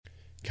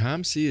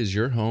ComC is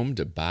your home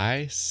to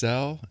buy,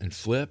 sell, and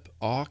flip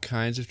all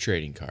kinds of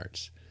trading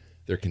cards.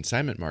 Their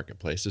consignment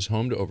marketplace is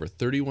home to over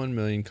 31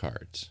 million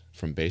cards,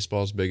 from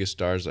baseball's biggest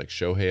stars like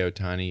Shohei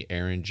Ohtani,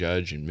 Aaron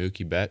Judge, and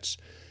Mookie Betts,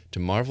 to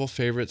Marvel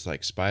favorites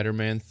like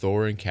Spider-Man,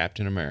 Thor, and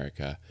Captain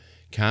America.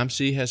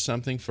 ComC has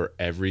something for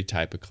every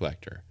type of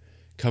collector.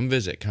 Come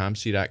visit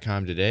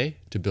ComC.com today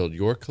to build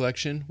your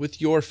collection with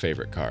your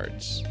favorite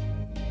cards.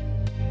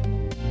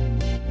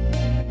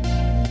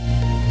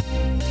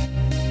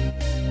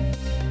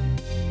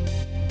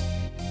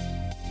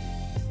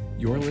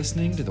 You're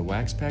listening to the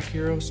Wax Pack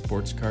Hero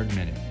Sports Card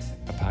Minute,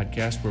 a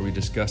podcast where we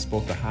discuss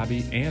both the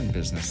hobby and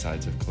business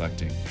sides of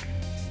collecting.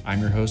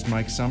 I'm your host,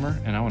 Mike Summer,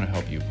 and I want to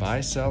help you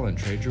buy, sell, and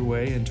trade your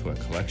way into a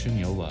collection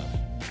you'll love.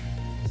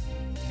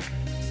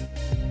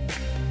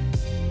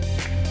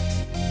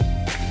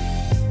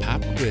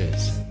 Pop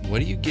quiz. What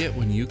do you get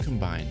when you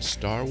combine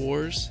Star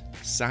Wars,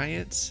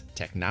 science,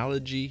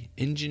 technology,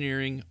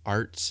 engineering,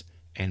 arts,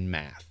 and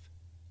math?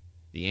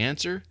 The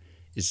answer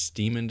is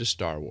STEAM into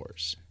Star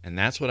Wars. And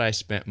that's what I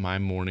spent my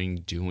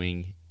morning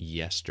doing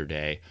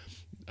yesterday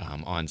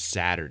on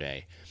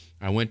Saturday.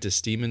 I went to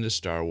STEAM into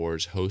Star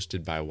Wars,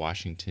 hosted by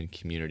Washington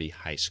Community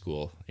High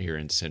School here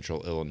in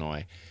Central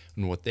Illinois.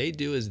 And what they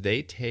do is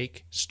they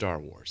take Star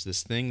Wars,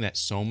 this thing that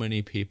so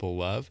many people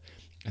love,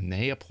 and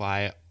they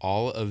apply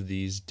all of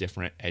these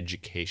different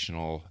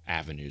educational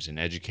avenues and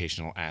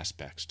educational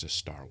aspects to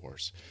Star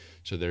Wars.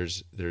 So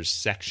there's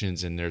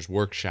sections and there's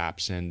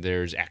workshops and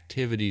there's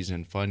activities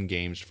and fun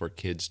games for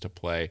kids to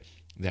play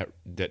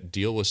that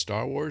deal with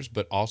Star Wars,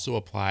 but also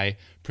apply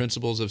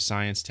principles of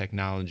science,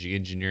 technology,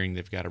 engineering.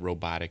 They've got a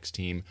robotics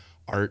team.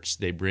 Arts,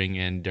 they bring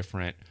in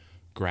different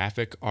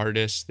graphic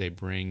artists. They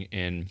bring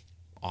in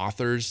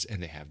authors,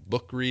 and they have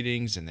book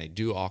readings, and they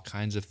do all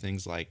kinds of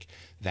things like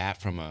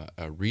that from a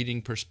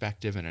reading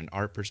perspective and an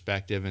art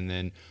perspective, and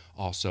then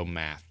also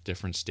math,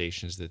 different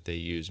stations that they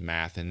use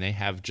math, and they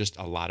have just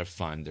a lot of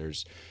fun.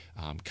 There's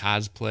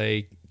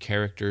cosplay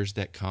characters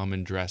that come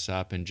and dress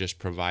up and just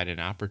provide an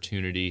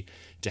opportunity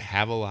to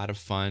have a lot of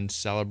fun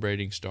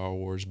celebrating Star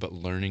Wars, but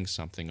learning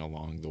something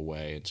along the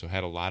way. And so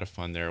had a lot of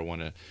fun there. I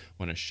want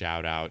to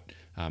shout out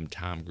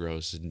Tom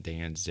Gross and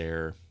Dan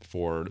Zare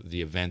for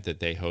the event that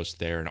they host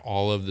there, and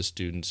all of the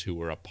students who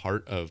were a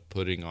part of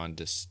putting on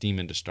STEAM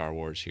into Star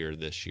Wars here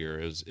this year.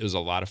 It was a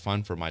lot of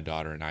fun for my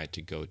daughter and I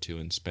to go to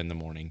and spend the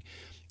morning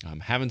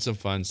having some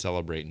fun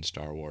celebrating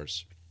Star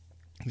Wars.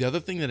 The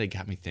other thing that it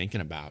got me thinking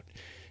about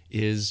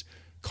is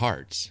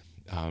cards.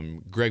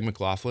 Greg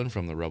McLaughlin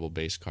from the Rebel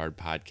Base Card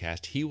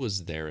podcast, he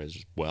was there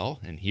as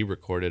well, and he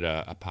recorded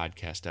a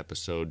podcast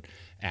episode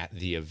at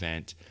the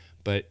event.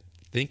 But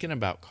thinking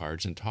about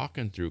cards and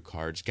talking through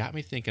cards got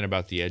me thinking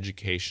about the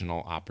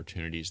educational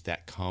opportunities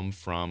that come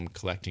from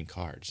collecting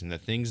cards and the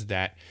things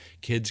that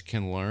kids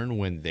can learn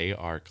when they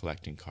are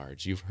collecting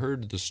cards. You've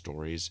heard the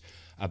stories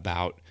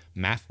about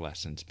math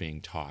lessons being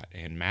taught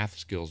and math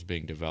skills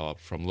being developed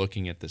from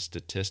looking at the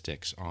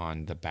statistics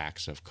on the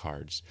backs of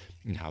cards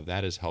and how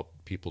that has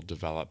helped people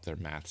develop their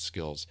math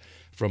skills.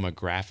 From a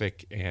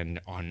graphic and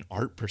on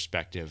art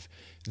perspective,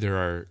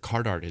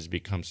 card art has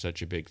become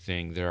such a big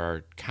thing. There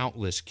are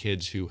countless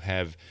kids who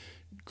have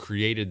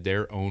created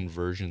their own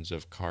versions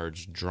of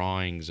cards,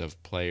 drawings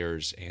of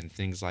players and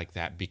things like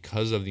that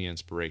because of the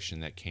inspiration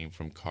that came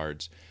from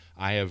cards.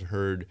 I have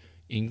heard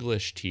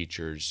English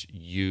teachers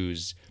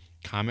use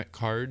comic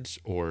cards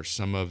or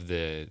some of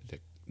the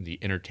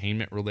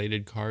entertainment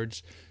related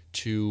cards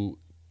to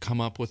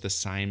come up with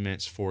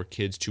assignments for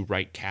kids to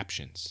write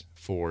captions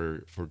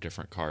for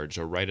different cards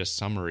or write a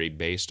summary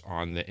based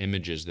on the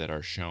images that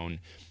are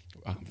shown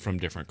from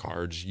different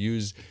cards.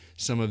 Use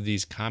some of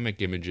these comic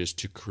images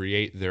to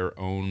create their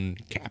own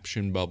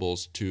caption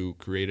bubbles, to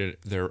create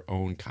their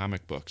own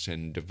comic books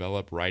and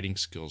develop writing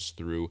skills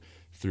through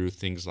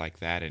things like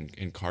that,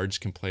 and cards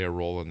can play a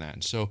role in that.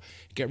 And so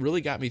it really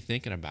got me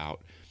thinking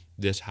about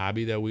this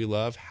hobby that we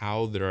love,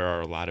 how there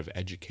are a lot of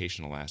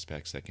educational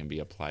aspects that can be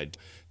applied.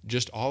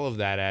 Just all of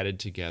that added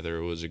together,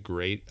 it was a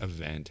great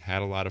event,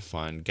 had a lot of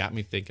fun, got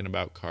me thinking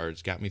about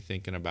cards, got me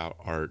thinking about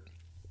art,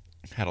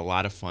 had a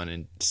lot of fun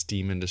in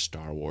STEAM into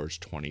Star Wars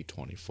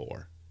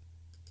 2024.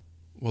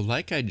 Well,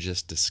 like I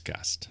just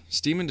discussed,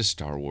 STEAM into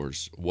Star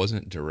Wars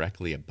wasn't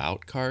directly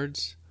about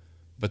cards,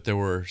 but there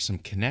were some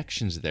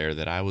connections there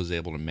that I was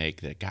able to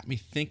make that got me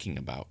thinking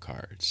about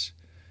cards.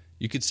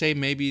 You could say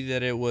maybe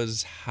that it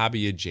was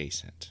hobby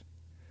adjacent.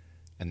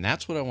 And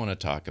that's what I want to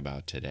talk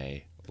about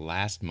today.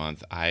 Last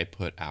month, I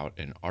put out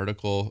an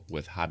article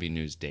with Hobby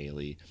News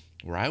Daily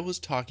where I was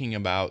talking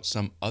about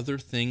some other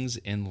things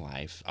in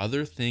life,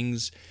 other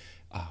things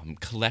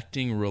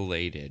collecting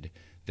related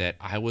that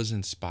I was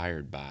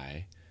inspired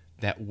by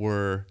that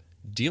were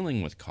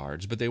dealing with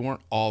cards, but they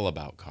weren't all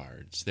about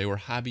cards. They were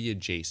hobby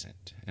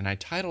adjacent. And I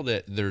titled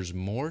it, "There's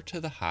More to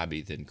the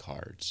Hobby Than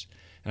Cards."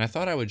 And I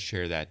thought I would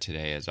share that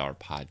today as our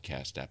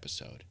podcast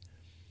episode.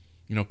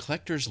 You know,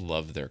 collectors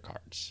love their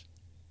cards.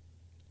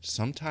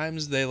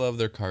 Sometimes they love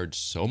their cards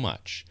so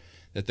much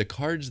that the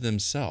cards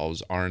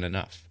themselves aren't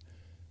enough.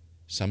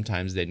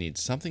 Sometimes they need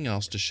something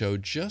else to show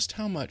just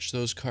how much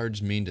those cards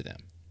mean to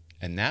them.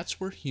 And that's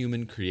where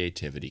human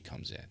creativity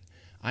comes in.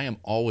 I am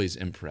always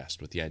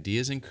impressed with the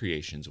ideas and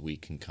creations we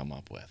can come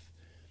up with.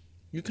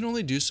 You can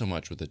only do so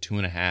much with a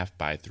 2.5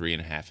 by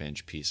 3.5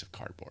 inch piece of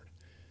cardboard.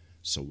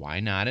 So why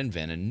not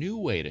invent a new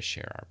way to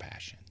share our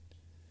passion?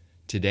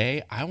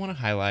 Today, I want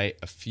to highlight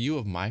a few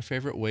of my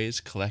favorite ways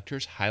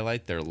collectors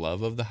highlight their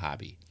love of the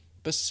hobby,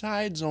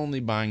 besides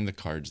only buying the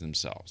cards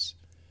themselves.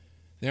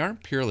 They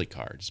aren't purely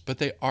cards, but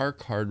they are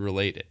card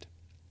related.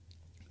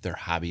 They're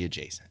hobby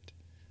adjacent.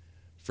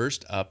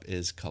 First up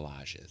is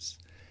collages.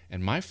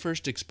 And my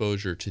first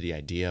exposure to the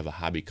idea of a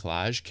hobby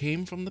collage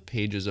came from the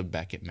pages of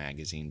Beckett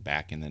magazine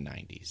back in the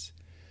 90s.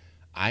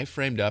 I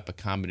framed up a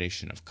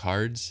combination of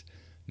cards,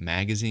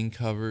 magazine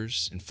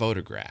covers, and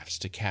photographs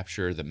to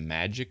capture the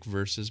Magic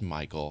vs.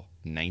 Michael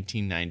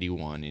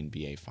 1991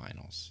 NBA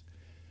Finals.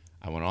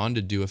 I went on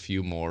to do a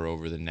few more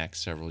over the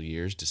next several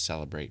years to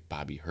celebrate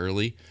Bobby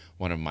Hurley,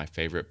 one of my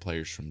favorite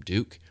players from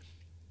Duke,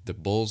 the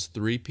Bulls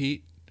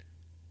three-peat,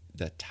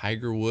 the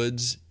Tiger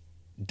Woods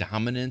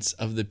dominance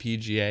of the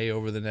PGA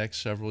over the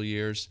next several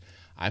years.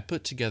 I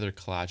put together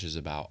collages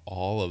about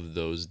all of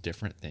those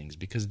different things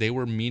because they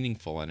were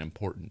meaningful and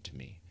important to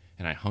me,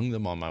 and I hung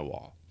them on my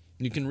wall.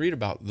 You can read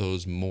about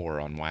those more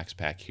on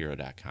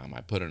waxpackhero.com. I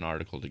put an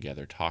article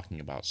together talking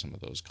about some of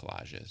those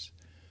collages.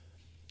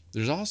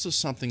 There's also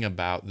something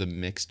about the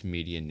mixed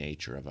media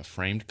nature of a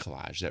framed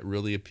collage that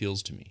really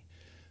appeals to me.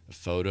 The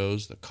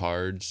photos, the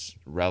cards,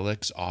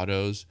 relics,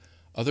 autos,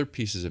 other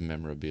pieces of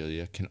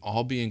memorabilia can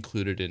all be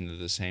included into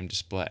the same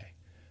display.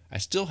 I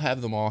still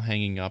have them all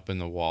hanging up in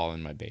the wall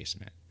in my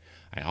basement.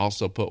 I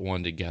also put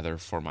one together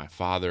for my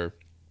father.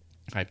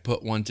 I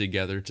put one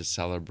together to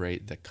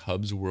celebrate the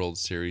Cubs World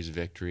Series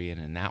victory,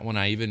 and in that one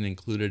I even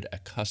included a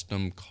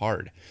custom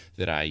card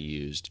that I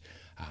used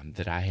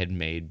that I had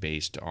made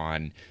based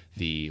on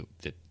the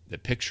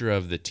picture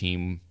of the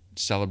team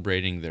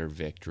celebrating their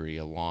victory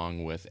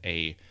along with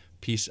a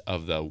piece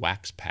of the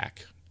wax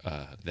pack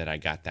that I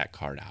got that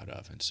card out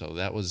of. And so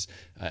that was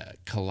a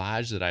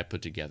collage that I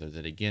put together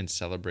that, again,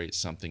 celebrates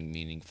something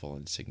meaningful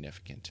and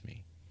significant to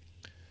me.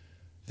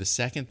 The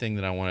second thing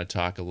that I want to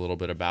talk a little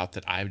bit about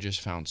that I've just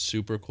found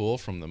super cool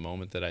from the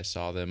moment that I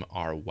saw them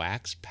are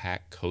wax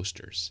pack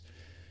coasters.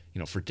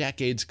 For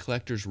decades,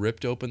 collectors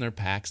ripped open their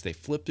packs, they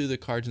flipped through the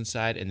cards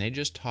inside, and they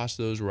just tossed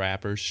those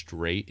wrappers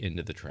straight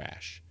into the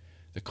trash.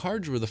 The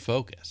cards were the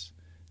focus.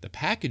 The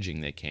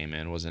packaging they came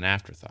in was an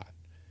afterthought.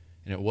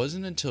 And it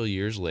wasn't until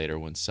years later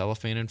when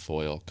cellophane and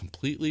foil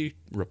completely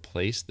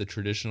replaced the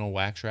traditional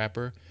wax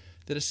wrapper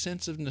that a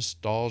sense of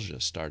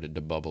nostalgia started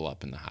to bubble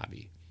up in the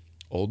hobby.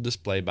 Old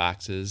display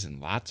boxes and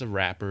lots of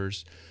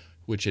wrappers,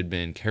 which had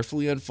been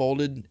carefully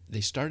unfolded, they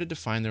started to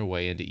find their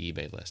way into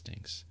eBay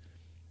listings.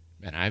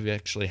 And I've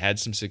actually had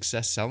some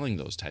success selling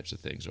those types of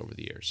things over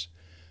the years.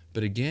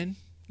 But again,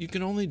 you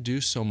can only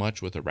do so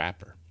much with a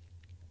wrapper.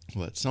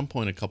 Well, at some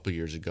point a couple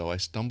years ago, I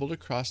stumbled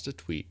across a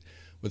tweet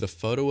with a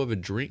photo of a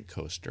drink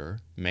coaster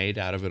made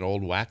out of an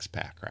old wax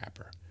pack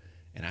wrapper,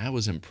 and I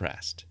was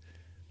impressed.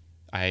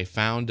 I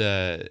found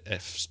a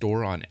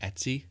store on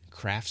Etsy.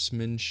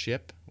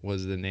 Craftsmanship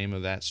was the name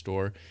of that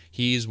store.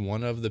 He's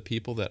one of the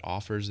people that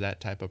offers that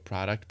type of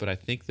product, but I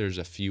think there's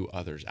a few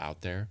others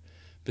out there.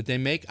 But they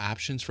make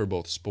options for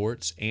both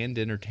sports and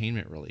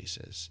entertainment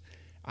releases.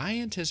 I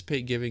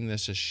anticipate giving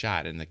this a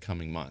shot in the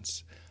coming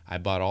months. I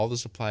bought all the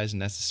supplies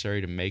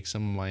necessary to make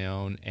some of my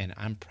own, and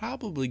I'm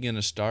probably going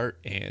to start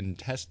and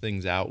test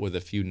things out with a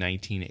few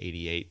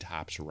 1988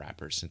 Topps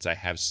wrappers since I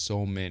have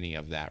so many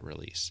of that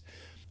release.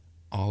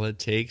 All it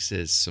takes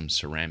is some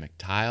ceramic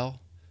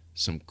tile,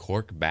 some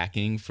cork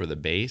backing for the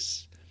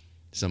base,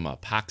 some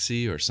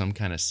epoxy or some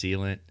kind of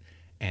sealant,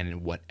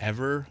 and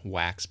whatever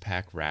wax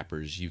pack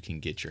wrappers you can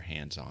get your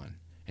hands on.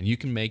 And you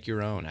can make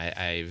your own.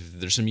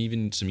 There's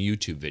even some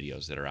YouTube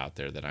videos that are out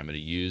there that I'm going to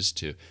use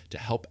to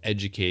help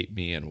educate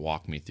me and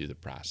walk me through the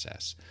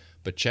process.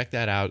 But check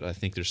that out. I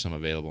think there's some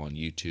available on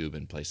YouTube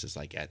and places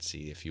like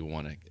Etsy if you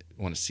want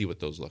to see what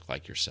those look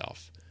like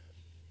yourself.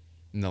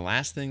 And the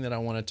last thing that I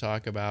want to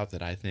talk about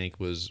that I think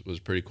was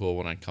pretty cool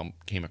when I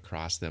came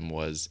across them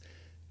was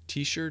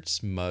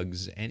T-shirts,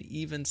 mugs, and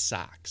even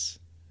socks.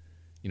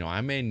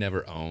 I may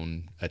never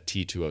own a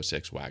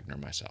T206 Wagner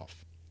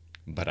myself,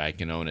 but I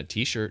can own a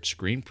T-shirt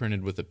screen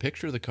printed with a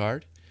picture of the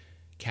card.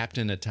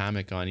 Captain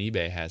Atomic on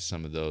eBay has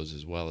some of those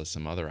as well as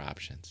some other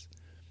options.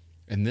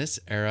 In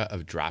this era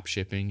of drop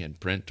shipping and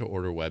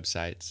print-to-order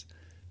websites,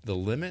 the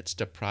limits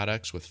to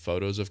products with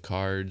photos of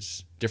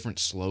cards, different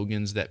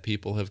slogans that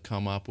people have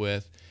come up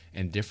with,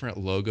 and different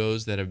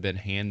logos that have been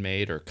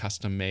handmade or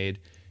custom made,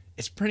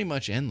 it's pretty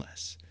much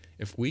endless.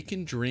 If we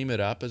can dream it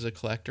up as a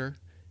collector,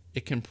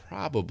 it can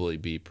probably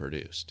be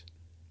produced.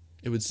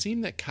 It would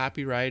seem that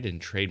copyright and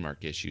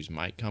trademark issues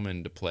might come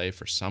into play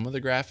for some of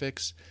the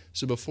graphics,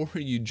 so before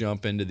you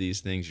jump into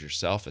these things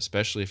yourself,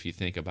 especially if you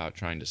think about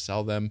trying to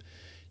sell them,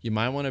 you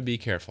might want to be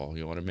careful.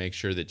 You want to make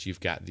sure that you've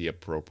got the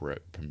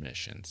appropriate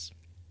permissions.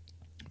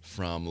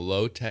 From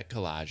low-tech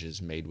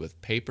collages made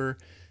with paper,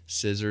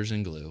 scissors,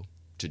 and glue,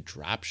 to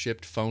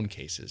drop-shipped phone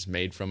cases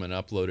made from an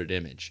uploaded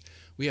image,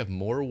 we have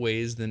more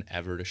ways than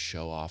ever to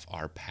show off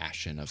our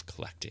passion of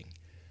collecting.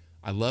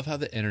 I love how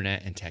the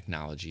internet and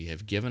technology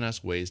have given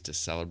us ways to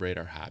celebrate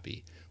our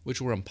hobby,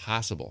 which were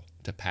impossible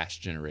to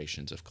past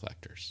generations of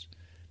collectors.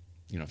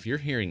 If you're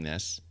hearing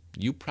this,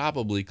 you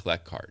probably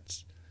collect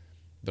cards.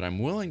 But I'm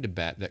willing to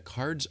bet that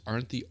cards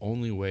aren't the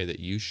only way that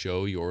you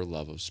show your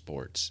love of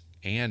sports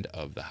and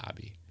of the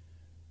hobby.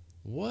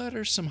 What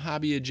are some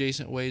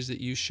hobby-adjacent ways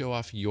that you show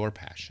off your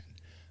passion?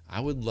 I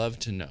would love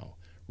to know.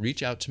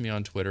 Reach out to me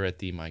on Twitter at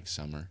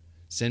 @TheMikeSummer.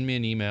 Send me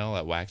an email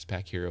at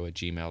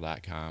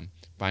waxpackhero@gmail.com.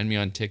 Find me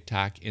on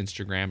TikTok,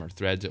 Instagram, or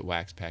Threads at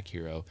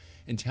waxpackhero.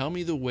 And tell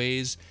me the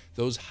ways,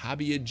 those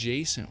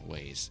hobby-adjacent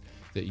ways,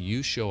 that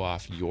you show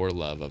off your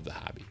love of the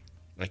hobby.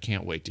 I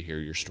can't wait to hear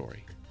your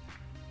story.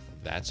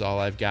 That's all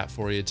I've got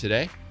for you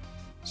today,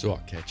 so I'll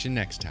catch you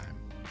next time.